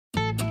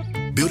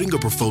Building a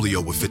portfolio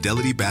with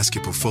Fidelity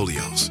Basket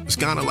Portfolios is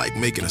kind of like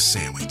making a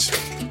sandwich.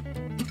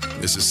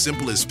 It's as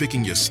simple as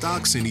picking your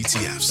stocks and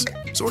ETFs,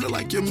 sort of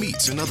like your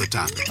meats and other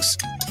toppings,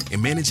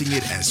 and managing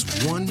it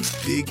as one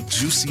big,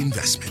 juicy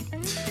investment.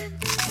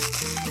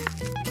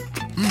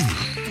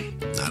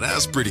 Now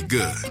that's pretty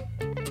good.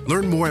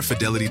 Learn more at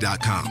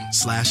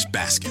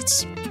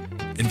fidelity.com/baskets.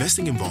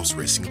 Investing involves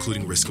risk,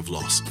 including risk of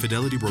loss.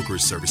 Fidelity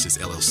Brokerage Services,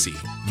 LLC.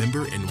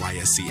 Member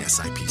NYSE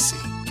SIPC.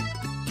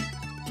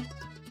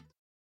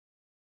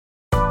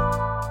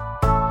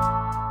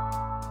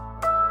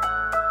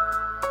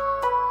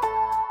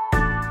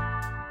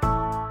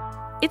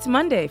 It's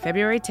Monday,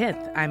 February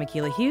 10th. I'm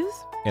Akilah Hughes.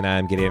 And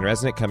I'm Gideon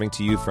Resnick, coming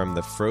to you from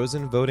the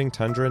frozen voting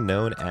tundra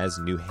known as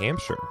New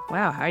Hampshire.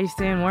 Wow, how are you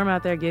staying warm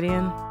out there,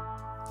 Gideon?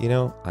 You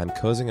know, I'm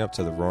cozying up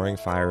to the roaring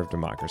fire of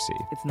democracy.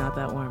 It's not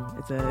that warm.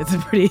 It's a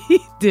pretty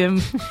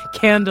dim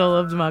candle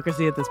of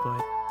democracy at this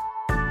point.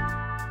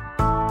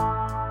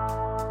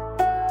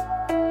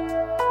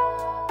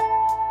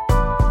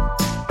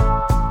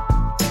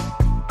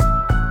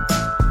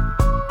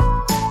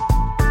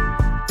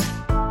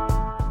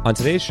 On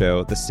today's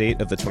show, the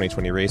state of the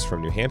 2020 race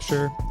from New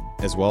Hampshire,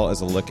 as well as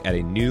a look at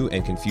a new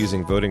and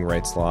confusing voting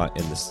rights law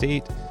in the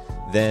state,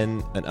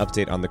 then an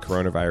update on the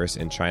coronavirus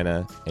in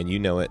China, and you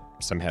know it,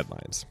 some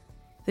headlines.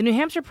 The New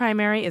Hampshire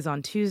primary is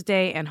on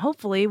Tuesday and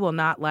hopefully will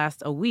not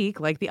last a week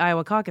like the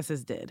Iowa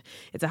caucuses did.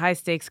 It's a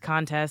high-stakes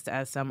contest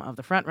as some of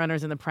the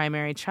frontrunners in the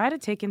primary try to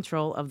take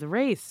control of the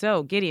race.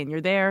 So, Gideon,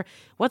 you're there.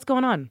 What's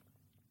going on?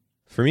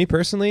 For me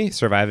personally,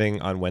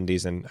 surviving on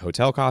Wendy's and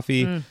hotel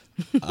coffee.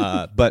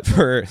 But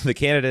for the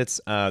candidates,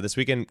 this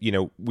weekend, you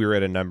know, we were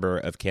at a number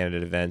of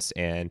candidate events,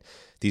 and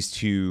these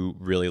two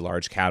really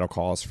large cattle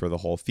calls for the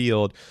whole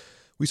field.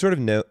 We sort of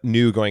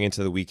knew going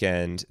into the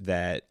weekend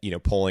that, you know,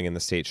 polling in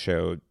the state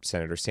showed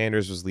Senator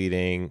Sanders was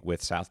leading,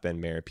 with South Bend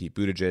Mayor Pete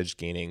Buttigieg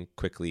gaining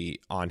quickly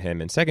on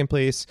him in second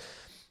place.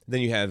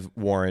 Then you have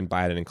Warren,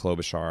 Biden, and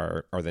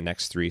Klobuchar are the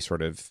next three,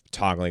 sort of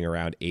toggling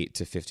around 8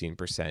 to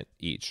 15%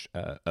 each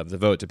of the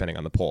vote, depending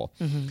on the poll.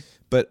 Mm-hmm.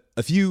 But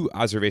a few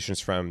observations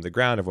from the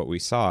ground of what we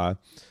saw.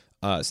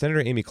 Senator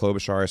Amy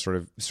Klobuchar is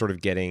sort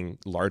of getting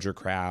larger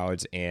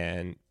crowds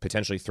and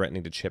potentially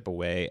threatening to chip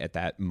away at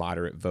that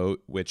moderate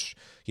vote, which,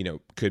 you know,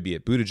 could be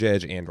at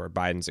Buttigieg and or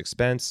Biden's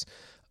expense.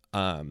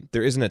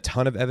 There isn't a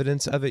ton of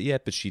evidence of it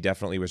yet, but she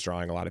definitely was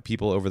drawing a lot of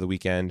people over the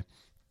weekend.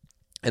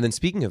 And then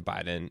speaking of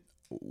Biden,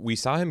 we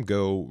saw him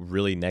go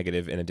really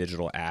negative in a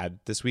digital ad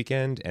this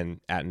weekend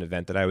and at an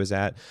event that I was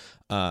at.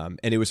 And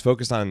it was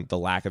focused on the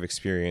lack of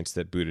experience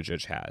that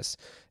Buttigieg has.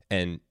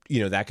 And,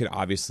 you know, that could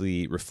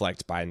obviously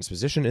reflect Biden's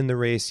position in the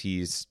race.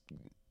 He's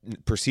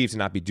perceived to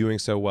not be doing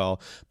so well,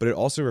 but it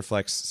also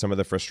reflects some of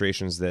the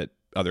frustrations that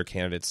other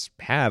candidates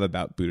have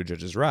about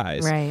Buttigieg's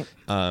rise. Right.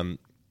 And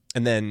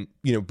then,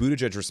 you know,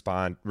 Buttigieg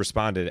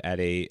responded at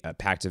a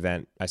packed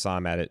event. I saw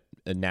him at it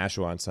in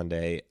Nashua on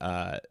Sunday,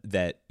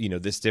 that, you know,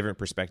 this different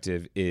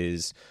perspective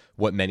is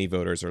what many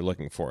voters are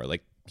looking for.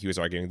 Like, he was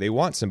arguing they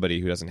want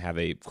somebody who doesn't have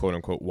a quote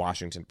unquote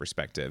Washington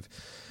perspective.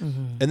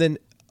 Mm-hmm. And then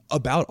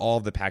about all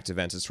of the packed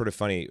events, it's sort of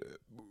funny.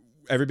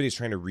 Everybody's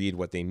trying to read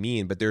what they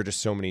mean, but there are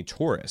just so many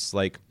tourists.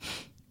 Like,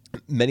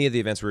 many of the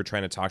events we were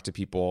trying to talk to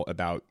people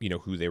about, you know,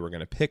 who they were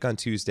going to pick on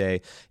Tuesday.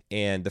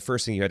 And the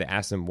first thing you had to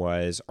ask them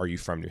was, are you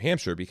from New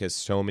Hampshire? Because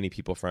so many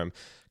people from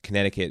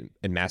Connecticut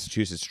and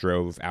Massachusetts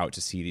drove out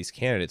to see these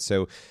candidates.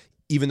 So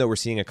even though we're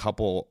seeing a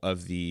couple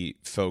of the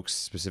folks,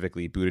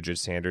 specifically Buttigieg,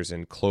 Sanders,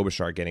 and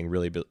Klobuchar, getting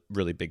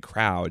really big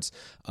crowds,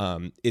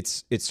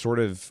 it's sort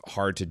of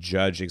hard to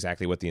judge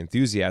exactly what the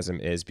enthusiasm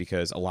is,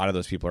 because a lot of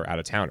those people are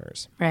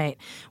out-of-towners. Right.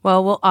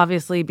 Well, we'll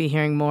obviously be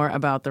hearing more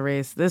about the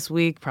race this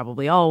week,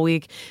 probably all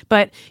week.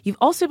 But you've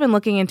also been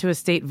looking into a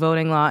state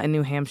voting law in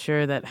New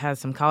Hampshire that has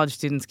some college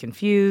students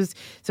confused.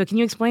 So can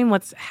you explain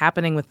what's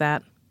happening with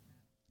that?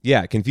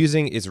 Yeah,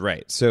 confusing is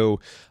right. So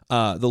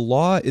the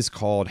law is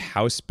called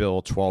House Bill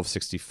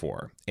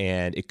 1264,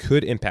 and it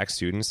could impact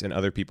students and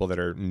other people that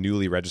are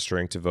newly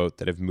registering to vote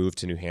that have moved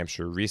to New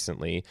Hampshire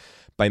recently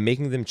by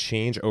making them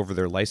change over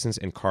their license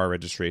and car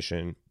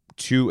registration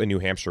to a New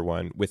Hampshire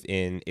one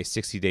within a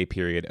 60-day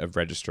period of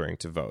registering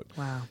to vote.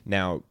 Wow.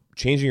 Now,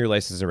 changing your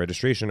license and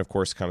registration, of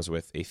course, comes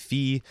with a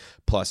fee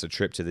plus a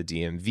trip to the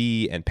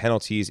DMV and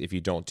penalties if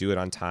you don't do it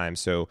on time.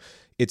 So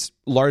it's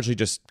largely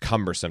just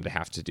cumbersome to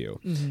have to do.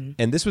 Mm-hmm.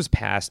 And this was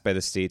passed by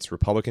the state's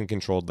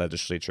Republican-controlled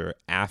legislature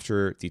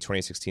after the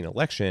 2016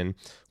 election,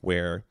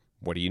 where,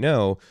 what do you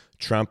know,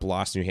 Trump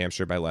lost New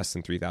Hampshire by less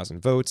than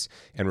 3,000 votes,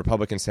 and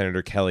Republican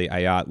Senator Kelly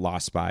Ayotte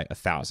lost by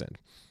 1,000.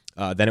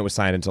 Then it was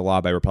signed into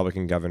law by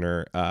Republican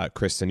Governor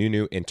Chris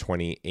Sununu in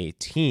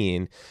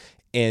 2018.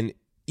 And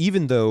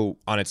even though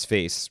on its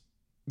face,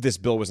 this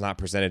bill was not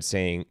presented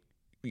saying,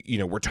 you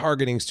know, we're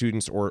targeting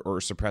students or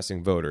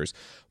suppressing voters,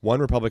 one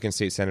Republican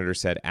state senator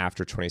said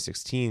after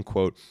 2016,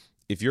 quote,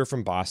 if you're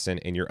from Boston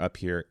and you're up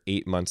here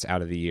 8 months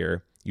out of the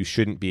year, you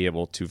shouldn't be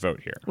able to vote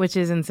here. Which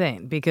is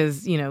insane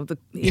because, you know,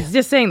 he's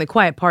just saying the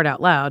quiet part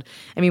out loud.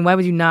 I mean, why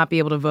would you not be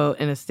able to vote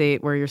in a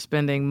state where you're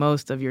spending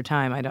most of your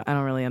time? I don't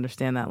really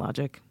understand that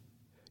logic.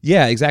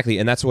 Yeah, exactly.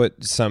 And that's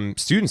what some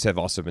students have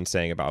also been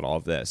saying about all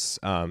of this.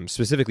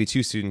 Specifically,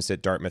 2 students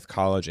at Dartmouth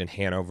College in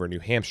Hanover, New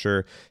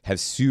Hampshire, have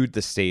sued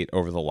the state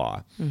over the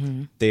law.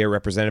 Mm-hmm. They are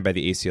represented by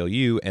the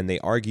ACLU, and they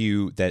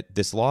argue that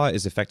this law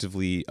is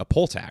effectively a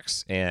poll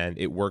tax, and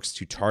it works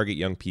to target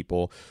young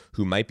people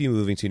who might be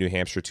moving to New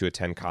Hampshire to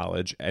attend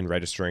college and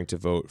registering to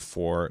vote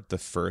for the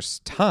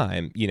first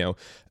time,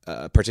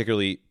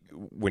 particularly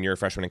when you're a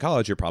freshman in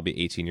college, you're probably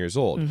 18 years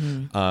old.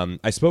 Mm-hmm.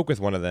 I spoke with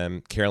one of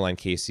them, Caroline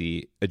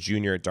Casey, a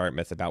junior at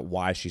Dartmouth, about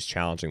why she's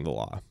challenging the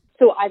law.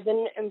 So I've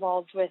been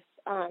involved with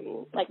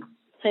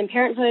Planned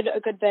Parenthood a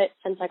good bit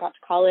since I got to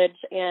college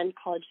and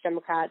College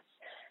Democrats,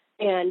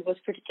 and was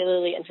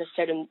particularly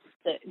interested in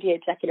the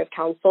Executive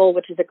Council,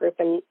 which is a group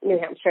in New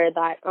Hampshire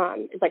that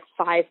is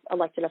 5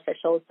 elected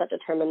officials that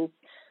determines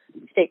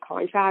state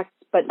contracts,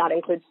 but that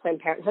includes Planned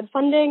Parenthood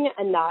funding,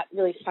 and that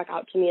really stuck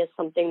out to me as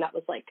something that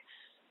was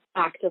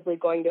actively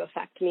going to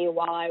affect me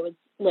while I was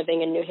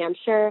living in New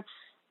Hampshire,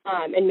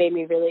 and made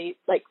me really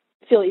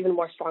feel even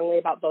more strongly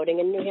about voting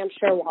in New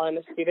Hampshire while I'm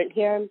a student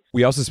here.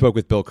 We also spoke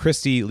with Bill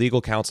Christie, legal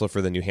counsel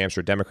for the New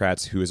Hampshire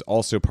Democrats, who is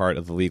also part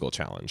of the legal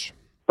challenge.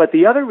 But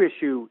the other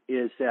issue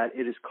is that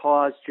it has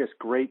caused just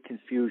great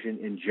confusion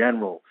in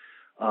general.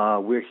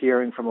 We're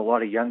hearing from a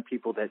lot of young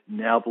people that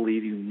now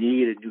believe you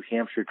need a New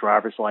Hampshire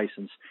driver's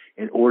license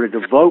in order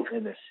to vote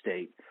in this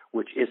state,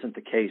 which isn't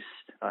the case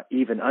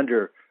even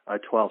under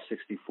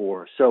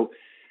 1264. So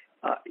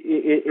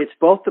it's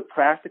both the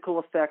practical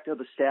effect of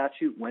the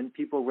statute when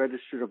people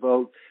register to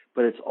vote,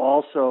 but it's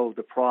also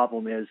the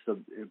problem is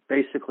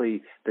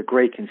basically the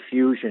great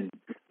confusion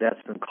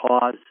that's been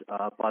caused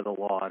by the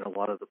law and a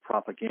lot of the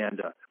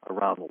propaganda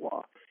around the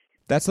law.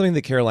 That's something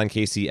that Caroline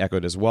Casey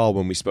echoed as well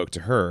when we spoke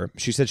to her.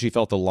 She said she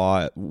felt the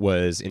law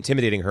was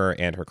intimidating her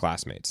and her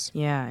classmates.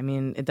 Yeah, I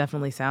mean, it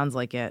definitely sounds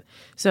like it.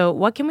 So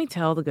what can we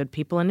tell the good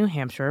people in New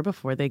Hampshire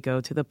before they go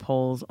to the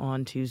polls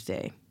on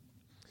Tuesday?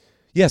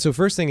 Yeah, so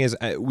first thing is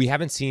we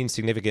haven't seen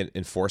significant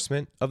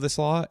enforcement of this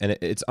law, and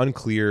it's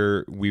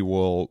unclear we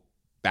will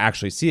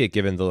actually see it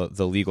given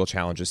the legal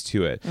challenges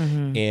to it.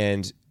 Mm-hmm.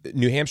 And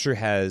New Hampshire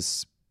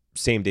has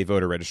same-day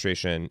voter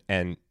registration,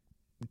 and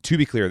to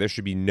be clear, there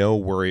should be no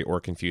worry or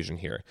confusion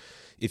here.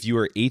 If you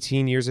are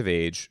 18 years of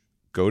age,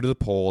 go to the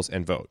polls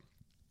and vote.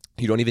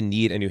 You don't even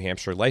need a New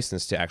Hampshire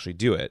license to actually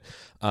do it.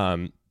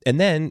 And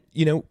then,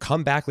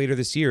 come back later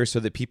this year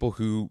so that people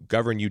who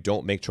govern you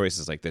don't make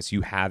choices like this.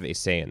 You have a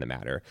say in the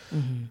matter.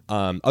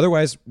 Mm-hmm.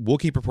 Otherwise, we'll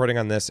keep reporting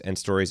on this and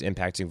stories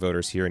impacting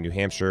voters here in New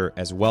Hampshire,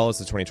 as well as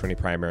the 2020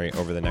 primary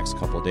over the next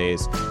couple of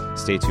days.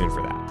 Stay tuned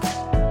for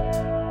that.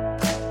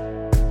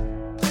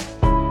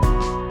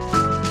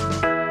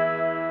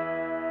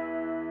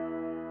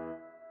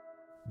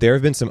 There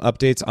have been some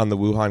updates on the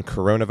Wuhan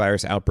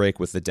coronavirus outbreak,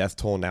 with the death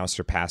toll now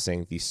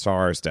surpassing the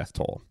SARS death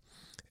toll.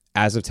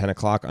 As of 10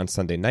 o'clock on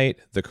Sunday night,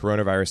 the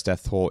coronavirus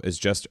death toll is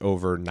just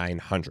over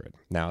 900.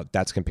 Now,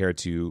 that's compared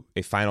to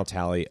a final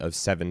tally of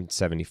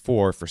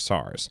 774 for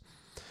SARS.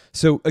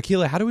 So,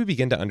 Akilah, how do we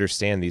begin to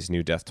understand these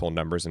new death toll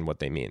numbers and what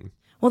they mean?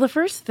 Well, the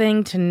first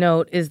thing to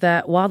note is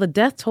that while the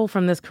death toll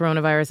from this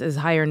coronavirus is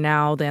higher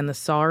now than the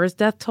SARS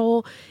death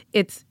toll,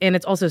 it's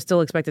also still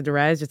expected to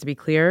rise, just to be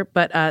clear,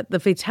 but the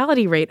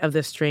fatality rate of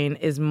this strain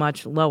is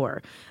much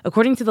lower.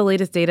 According to the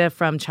latest data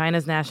from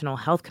China's National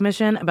Health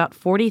Commission, about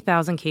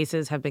 40,000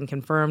 cases have been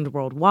confirmed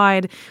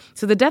worldwide.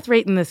 So the death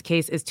rate in this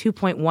case is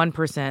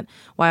 2.1%,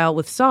 while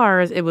with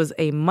SARS, it was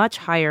a much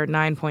higher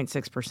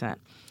 9.6%.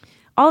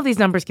 All of these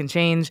numbers can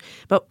change,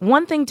 but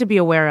one thing to be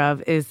aware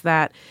of is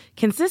that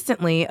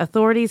consistently,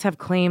 authorities have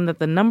claimed that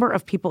the number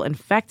of people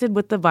infected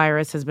with the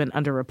virus has been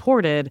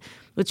underreported,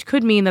 which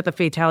could mean that the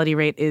fatality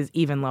rate is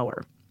even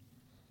lower.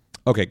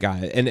 Okay,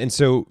 got it. And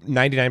so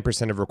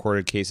 99% of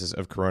recorded cases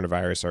of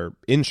coronavirus are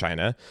in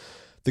China.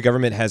 The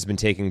government has been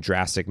taking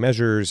drastic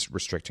measures,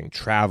 restricting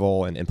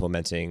travel and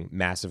implementing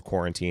massive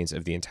quarantines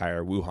of the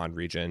entire Wuhan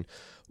region.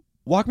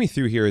 Walk me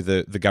through here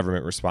the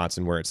government response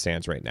and where it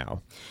stands right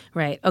now.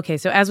 Right. Okay.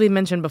 So as we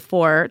mentioned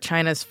before,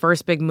 China's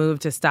first big move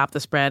to stop the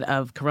spread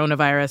of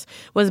coronavirus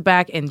was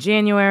back in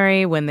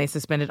January when they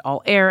suspended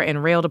all air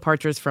and rail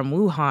departures from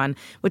Wuhan,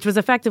 which was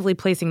effectively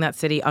placing that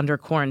city under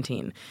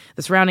quarantine.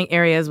 The surrounding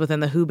areas within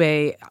the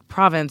Hubei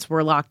province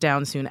were locked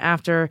down soon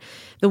after.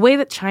 The way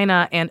that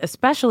China and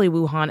especially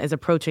Wuhan is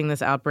approaching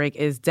this outbreak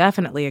is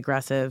definitely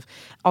aggressive,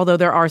 although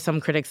there are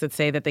some critics that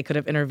say that they could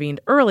have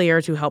intervened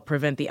earlier to help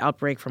prevent the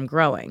outbreak from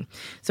growing.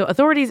 So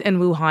authorities in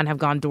Wuhan have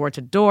gone door to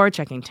door,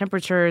 checking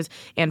temperatures,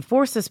 and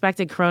forced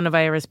suspected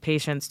coronavirus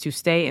patients to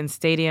stay in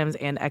stadiums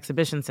and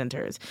exhibition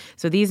centers.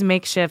 So these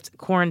makeshift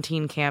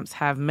quarantine camps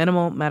have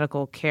minimal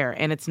medical care,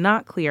 and it's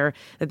not clear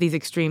that these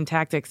extreme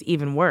tactics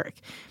even work.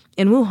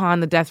 In Wuhan,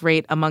 the death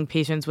rate among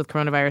patients with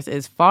coronavirus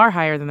is far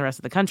higher than the rest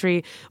of the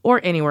country or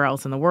anywhere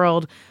else in the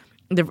world.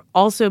 There have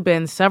also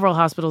been several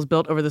hospitals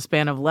built over the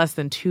span of less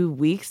than 2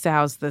 weeks to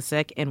house the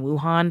sick in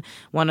Wuhan.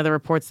 One of the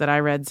reports that I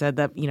read said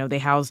that, they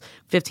house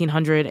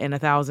 1,500 and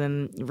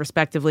 1,000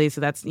 respectively.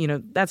 So that's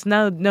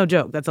no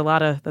joke. That's a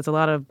lot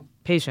of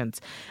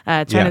patients.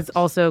 China's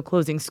also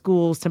closing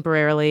schools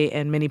temporarily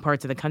in many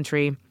parts of the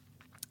country.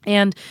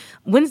 And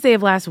Wednesday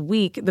of last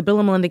week, the Bill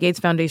and Melinda Gates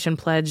Foundation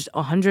pledged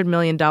 $100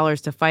 million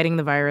to fighting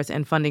the virus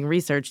and funding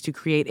research to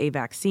create a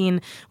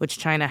vaccine, which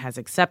China has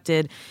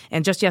accepted.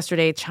 And just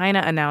yesterday,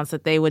 China announced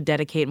that they would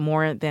dedicate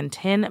more than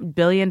 $10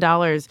 billion,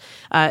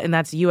 and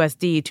that's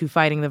USD, to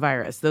fighting the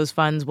virus. Those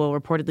funds will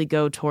reportedly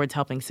go towards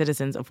helping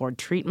citizens afford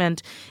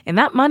treatment. And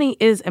that money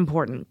is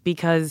important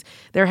because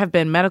there have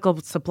been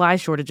medical supply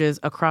shortages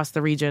across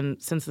the region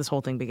since this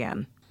whole thing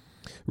began.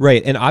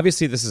 Right. And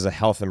obviously, this is a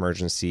health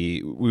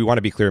emergency. We want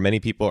to be clear.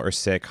 Many people are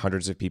sick.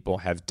 Hundreds of people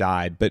have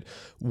died. But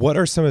what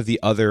are some of the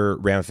other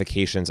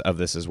ramifications of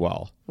this as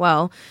well?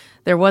 Well,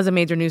 there was a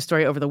major news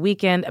story over the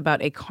weekend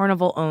about a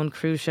Carnival-owned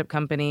cruise ship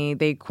company.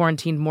 They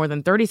quarantined more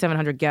than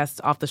 3,700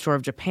 guests off the shore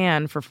of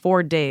Japan for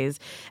 4 days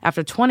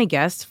after 20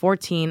 guests,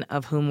 14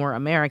 of whom were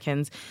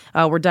Americans,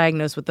 were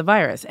diagnosed with the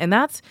virus. And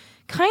that's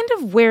kind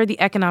of where the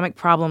economic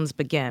problems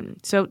begin.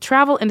 So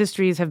travel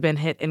industries have been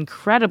hit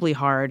incredibly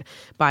hard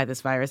by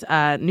this virus.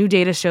 New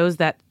data shows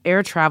that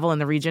air travel in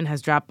the region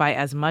has dropped by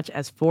as much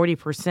as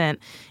 40%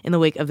 in the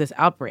wake of this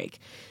outbreak.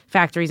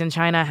 Factories in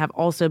China have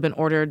also been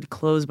ordered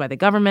closed by the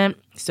government.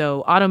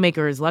 So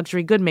automakers,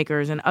 luxury good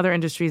makers, and other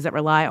industries that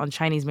rely on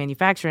Chinese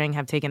manufacturing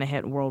have taken a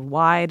hit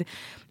worldwide.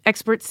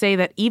 Experts say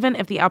that even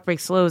if the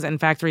outbreak slows and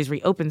factories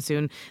reopen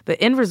soon,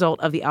 the end result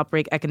of the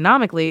outbreak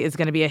economically is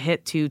going to be a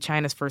hit to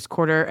China's first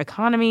quarter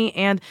economy,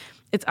 and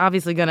it's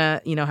obviously going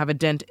to, have a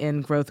dent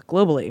in growth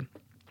globally.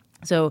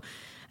 So,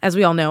 as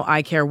we all know,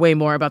 I care way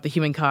more about the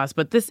human cost,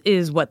 but this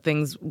is what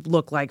things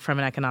look like from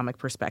an economic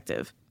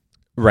perspective.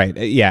 Right.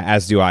 Yeah,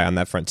 as do I on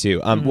that front,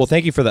 too. Well,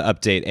 thank you for the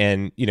update.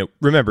 And,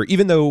 remember,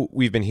 even though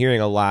we've been hearing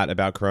a lot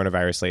about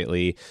coronavirus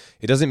lately,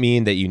 it doesn't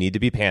mean that you need to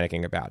be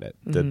panicking about it.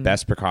 The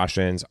best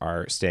precautions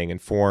are staying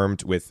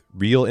informed with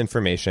real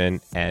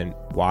information and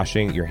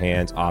washing your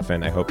hands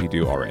often. I hope you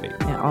do already.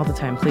 Yeah, all the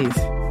time, please.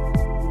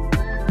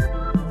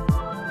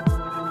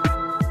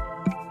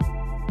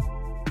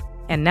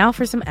 And now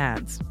for some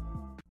ads.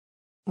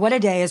 What a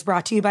Day is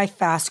brought to you by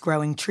Fast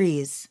Growing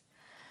Trees.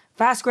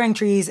 Fast Growing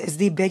Trees is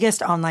the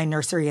biggest online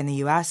nursery in the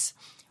U.S.,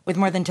 with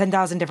more than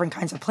 10,000 different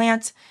kinds of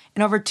plants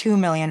and over 2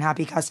 million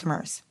happy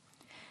customers.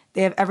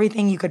 They have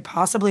everything you could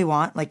possibly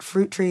want, like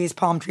fruit trees,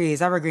 palm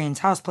trees, evergreens,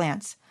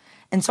 houseplants,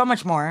 and so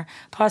much more.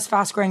 Plus,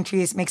 Fast Growing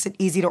Trees makes it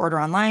easy to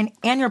order online,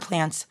 and your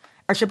plants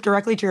are shipped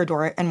directly to your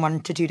door in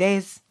 1 to 2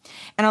 days.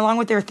 And along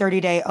with their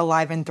 30-day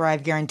Alive and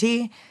Thrive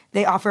guarantee,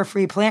 they offer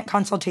free plant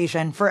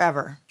consultation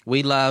forever.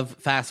 We love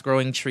Fast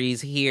Growing Trees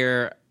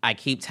here. I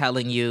keep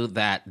telling you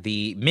that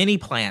the mini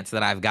plants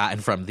that I've gotten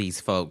from these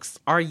folks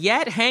are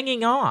yet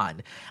hanging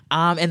on.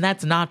 And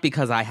that's not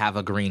because I have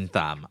a green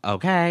thumb,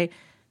 okay?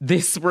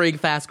 This spring,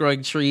 Fast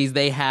Growing Trees,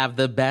 they have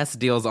the best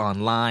deals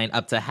online,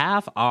 up to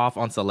half off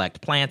on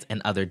select plants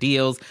and other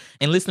deals.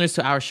 And listeners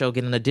to our show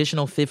get an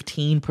additional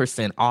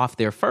 15% off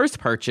their first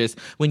purchase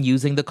when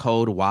using the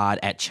code WAD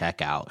at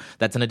checkout.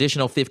 That's an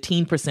additional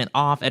 15%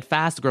 off at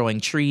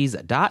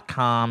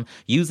fastgrowingtrees.com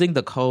using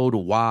the code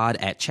WAD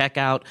at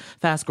checkout.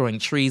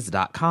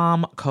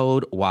 Fastgrowingtrees.com,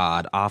 code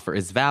WAD. Offer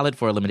is valid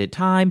for a limited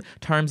time.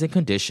 Terms and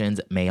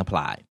conditions may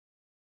apply.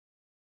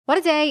 What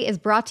a Day is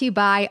brought to you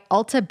by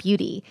Ulta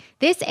Beauty.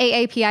 This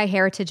AAPI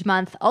Heritage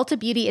Month, Ulta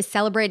Beauty is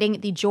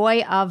celebrating the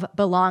joy of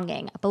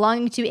belonging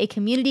to a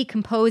community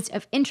composed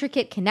of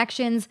intricate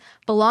connections,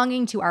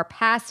 belonging to our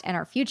past and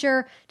our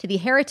future, to the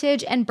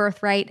heritage and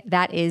birthright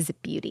that is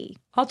beauty.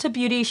 Ulta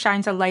Beauty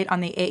shines a light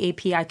on the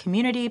AAPI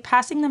community,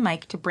 passing the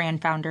mic to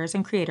brand founders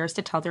and creators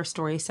to tell their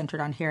stories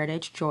centered on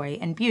heritage, joy,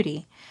 and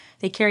beauty.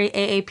 They carry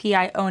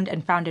AAPI-owned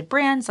and founded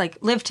brands like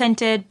Live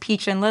Tinted,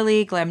 Peach and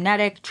Lily,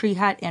 Glamnetic, Tree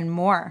Hut, and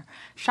more.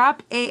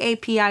 Shop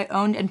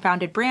AAPI-owned and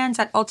founded brands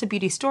at Ulta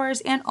Beauty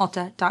stores and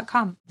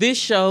Ulta.com. This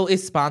show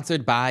is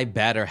sponsored by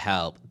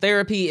BetterHelp.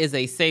 Therapy is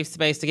a safe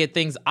space to get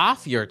things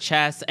off your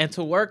chest and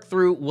to work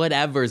through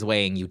whatever's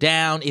weighing you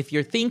down. If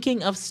you're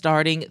thinking of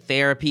starting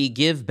therapy,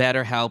 give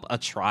BetterHelp a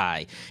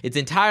try. It's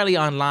entirely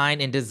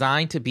online and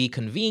designed to be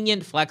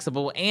convenient,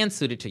 flexible, and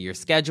suited to your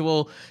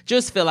schedule.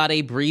 Just fill out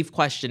a brief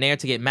questionnaire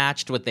to get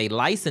matched with a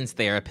licensed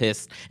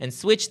therapist and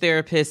switch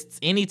therapists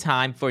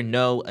anytime for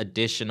no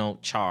additional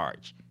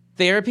charge.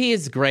 Therapy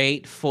is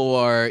great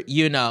for,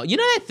 you know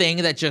that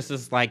thing that just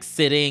is like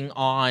sitting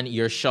on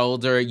your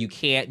shoulder, you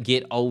can't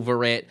get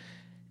over it,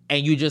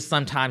 and you just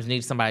sometimes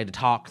need somebody to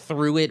talk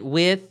through it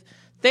with?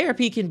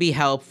 Therapy can be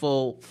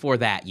helpful for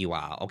that, you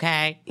all,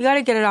 okay? You got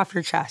to get it off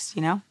your chest,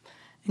 And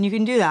you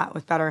can do that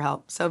with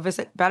BetterHelp. So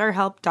visit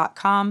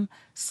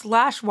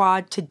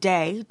betterhelp.com/WAD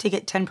today to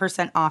get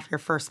 10% off your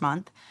first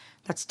month.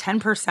 That's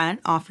 10%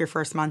 off your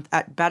first month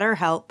at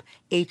BetterHelp,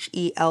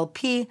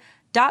 HELP.com/WAD.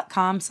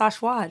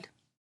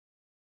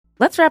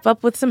 Let's wrap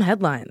up with some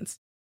headlines.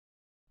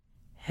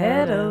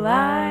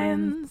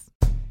 Headlines.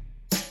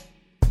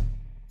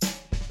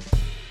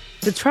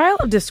 The trial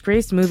of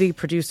disgraced movie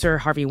producer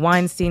Harvey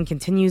Weinstein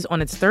continues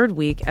on its third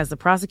week as the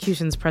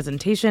prosecution's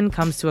presentation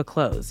comes to a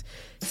close.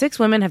 6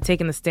 women have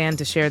taken the stand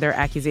to share their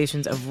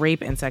accusations of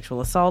rape and sexual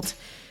assault.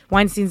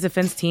 Weinstein's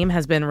defense team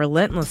has been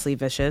relentlessly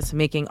vicious,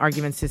 making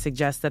arguments to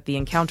suggest that the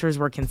encounters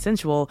were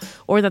consensual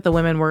or that the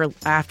women were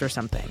after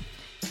something.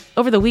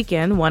 Over the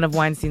weekend, one of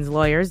Weinstein's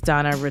lawyers,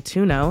 Donna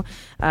Rotuno,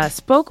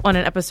 spoke on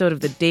an episode of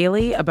The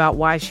Daily about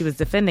why she was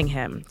defending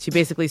him. She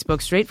basically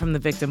spoke straight from the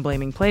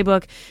victim-blaming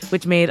playbook,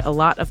 which made a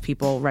lot of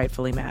people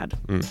rightfully mad.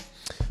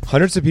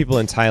 Hundreds of people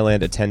in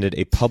Thailand attended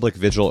a public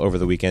vigil over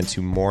the weekend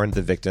to mourn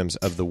the victims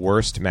of the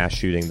worst mass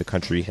shooting the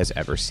country has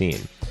ever seen.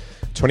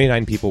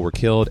 29 people were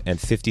killed and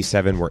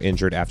 57 were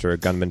injured after a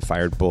gunman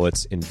fired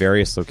bullets in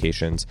various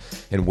locations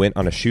and went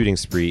on a shooting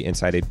spree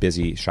inside a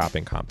busy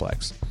shopping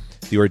complex.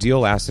 The ordeal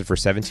lasted for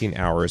 17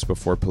 hours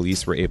before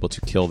police were able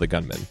to kill the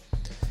gunman.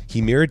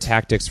 He mirrored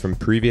tactics from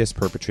previous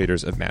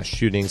perpetrators of mass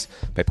shootings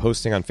by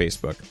posting on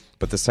Facebook,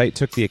 but the site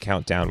took the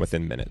account down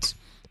within minutes.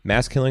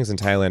 Mass killings in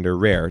Thailand are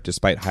rare,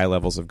 despite high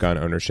levels of gun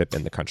ownership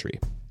in the country.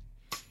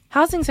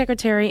 Housing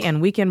Secretary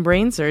and weekend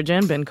brain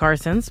surgeon Ben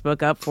Carson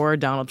spoke up for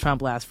Donald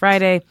Trump last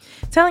Friday,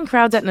 telling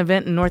crowds at an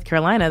event in North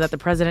Carolina that the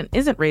president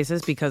isn't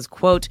racist because,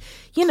 quote,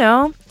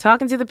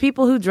 talking to the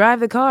people who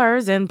drive the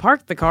cars and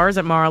park the cars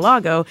at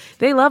Mar-a-Lago,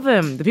 they love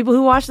him, the people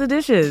who wash the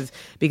dishes,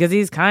 because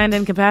he's kind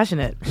and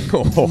compassionate.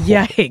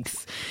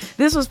 Yikes.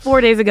 This was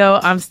 4 days ago.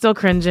 I'm still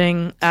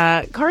cringing.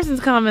 Carson's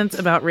comments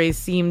about race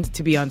seemed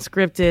to be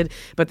unscripted,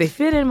 but they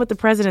fit in with the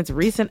president's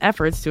recent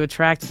efforts to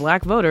attract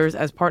black voters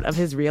as part of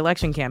his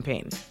re-election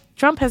campaign.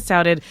 Trump has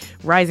touted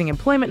rising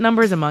employment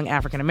numbers among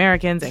African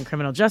Americans and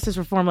criminal justice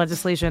reform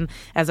legislation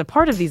as a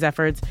part of these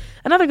efforts.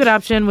 Another good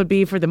option would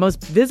be for the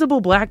most visible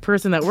black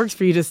person that works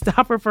for you to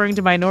stop referring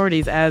to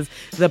minorities as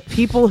the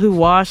people who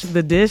wash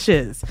the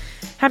dishes.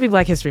 Happy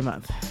Black History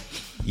Month.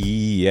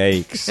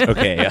 Yikes.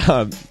 Okay.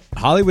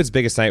 Hollywood's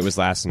biggest night was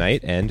last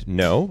night, and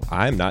no,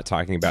 I'm not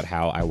talking about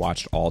how I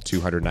watched all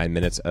 209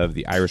 minutes of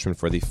The Irishman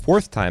for the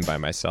fourth time by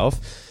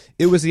myself.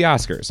 It was the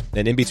Oscars,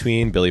 and in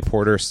between Billy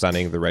Porter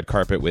stunning the red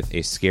carpet with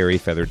a scary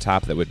feathered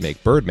top that would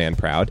make Birdman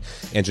proud,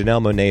 and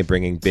Janelle Monáe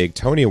bringing big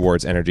Tony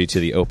Awards energy to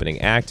the opening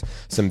act,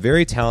 some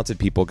very talented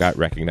people got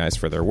recognized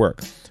for their work.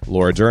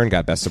 Laura Dern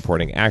got Best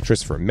Supporting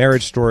Actress for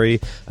Marriage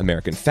Story,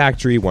 American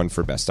Factory won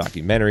for Best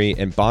Documentary,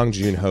 and Bong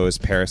Joon-ho's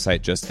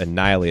Parasite just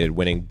annihilated,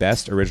 winning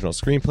Best Original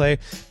Screenplay,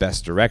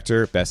 Best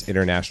Director, Best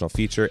International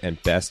Feature,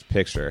 and Best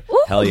Picture.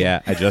 Ooh. Hell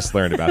yeah, I just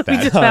learned about that.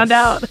 We just found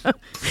out.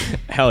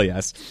 Hell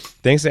yes.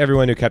 Thanks to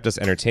everyone who kept us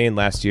entertained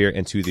last year,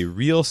 and to the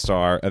real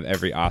star of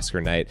every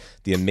Oscar night,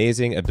 the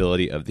amazing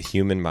ability of the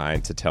human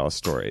mind to tell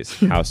stories.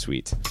 How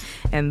sweet.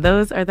 And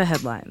those are the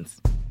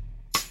headlines.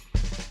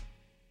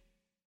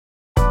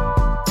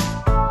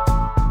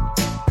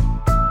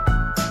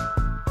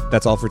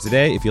 That's all for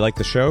today. If you like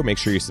the show, make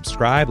sure you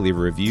subscribe, leave a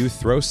review,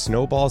 throw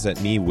snowballs at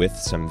me with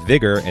some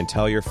vigor, and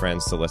tell your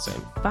friends to listen.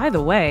 By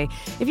the way,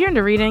 if you're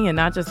into reading and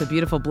not just the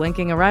beautiful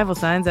blinking arrival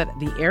signs at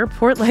the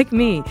airport like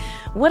me,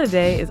 What a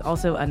Day is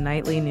also a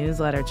nightly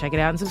newsletter. Check it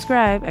out and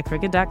subscribe at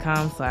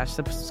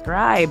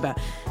crooked.com/subscribe.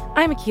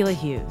 I'm Akilah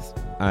Hughes.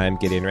 I'm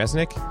Gideon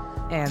Resnick.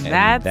 And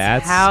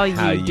that's how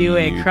you do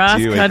a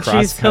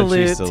cross-country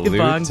salute to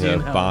Bong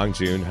Joon-ho. Bong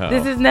Joon-ho.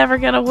 This is never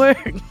going to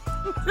work.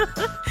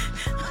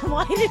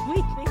 Why did we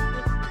think this?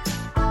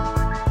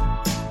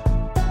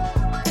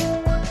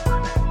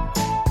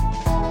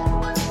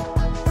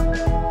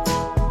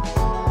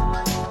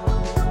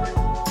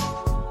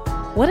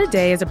 What a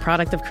Day is a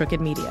product of Crooked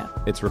Media.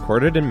 It's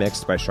recorded and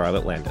mixed by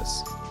Charlotte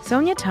Landis.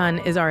 Sonia Tun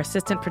is our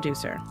assistant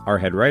producer. Our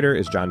head writer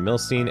is John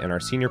Milstein, and our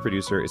senior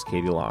producer is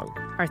Katie Long.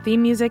 Our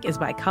theme music is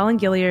by Colin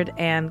Gilliard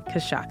and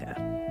Kashaka.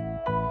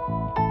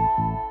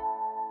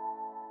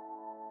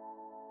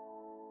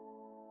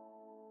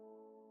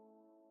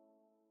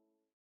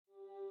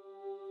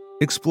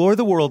 Explore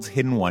the world's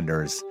hidden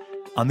wonders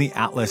on the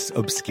Atlas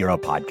Obscura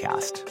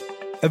podcast.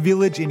 A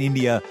village in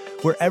India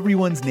where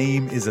everyone's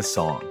name is a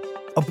song.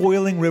 A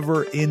boiling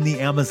river in the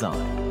Amazon.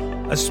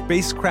 A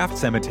spacecraft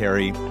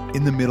cemetery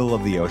in the middle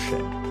of the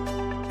ocean.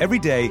 Every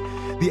day,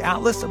 the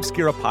Atlas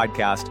Obscura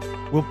podcast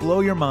will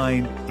blow your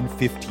mind in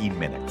 15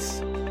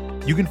 minutes.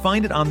 You can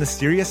find it on the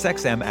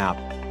SiriusXM app,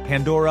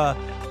 Pandora,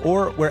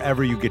 or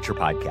wherever you get your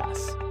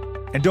podcasts.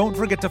 And don't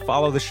forget to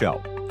follow the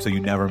show so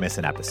you never miss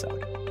an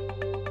episode.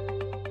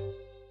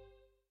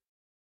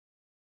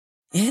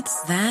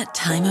 It's that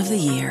time of the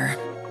year.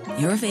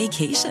 Your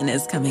vacation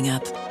is coming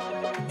up.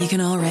 You can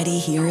already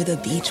hear the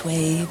beach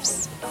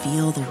waves,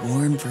 feel the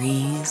warm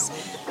breeze,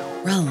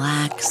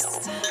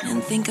 relax,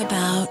 and think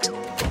about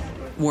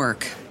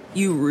work.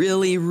 You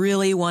really,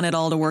 really want it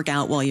all to work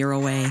out while you're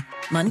away.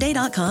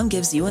 Monday.com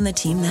gives you and the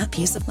team that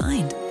peace of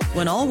mind.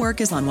 When all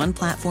work is on one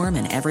platform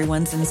and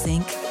everyone's in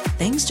sync,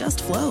 things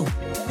just flow.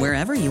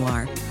 Wherever you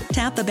are,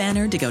 tap the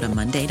banner to go to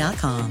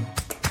Monday.com.